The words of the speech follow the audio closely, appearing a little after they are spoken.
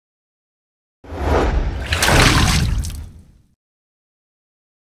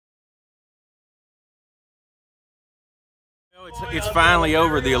It's finally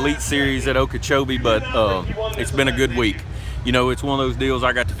over, the Elite Series at Okeechobee, but it's been a good week. You know, it's one of those deals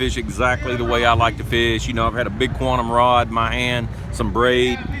I got to fish exactly the way I like to fish. You know, I've had a big quantum rod in my hand, some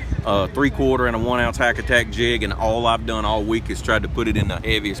braid, 3/4 and a 1 ounce hack attack jig, and all I've done all week is tried to put it in the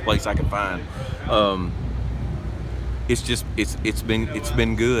heaviest place I can find. It's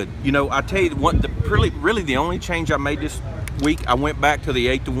been good. You know, I tell you what, really the only change I made this week, I went back to the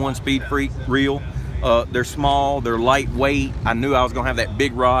 8-to-1 Speed Freak reel. They're small, they're lightweight. I knew I was gonna have that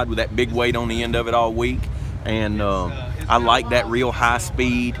big rod with that big weight on the end of it all week, and I like that real high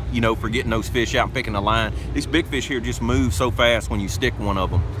speed, you know, for getting those fish out and picking the line. These big fish here just move so fast when you stick one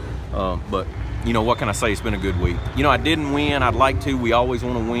of them. But you know, what can I say? It's been a good week. You know, I didn't win. I'd like to. We always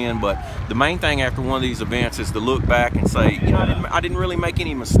want to win, but the main thing after one of these events is to look back and say, you know, I didn't really make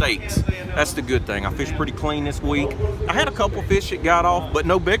any mistakes. That's the good thing. I fished pretty clean this week. I had a couple fish that got off, but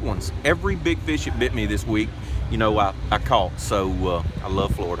no big ones. Every big fish that bit me this week, you know, I caught. So I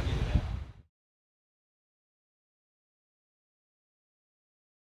love Florida.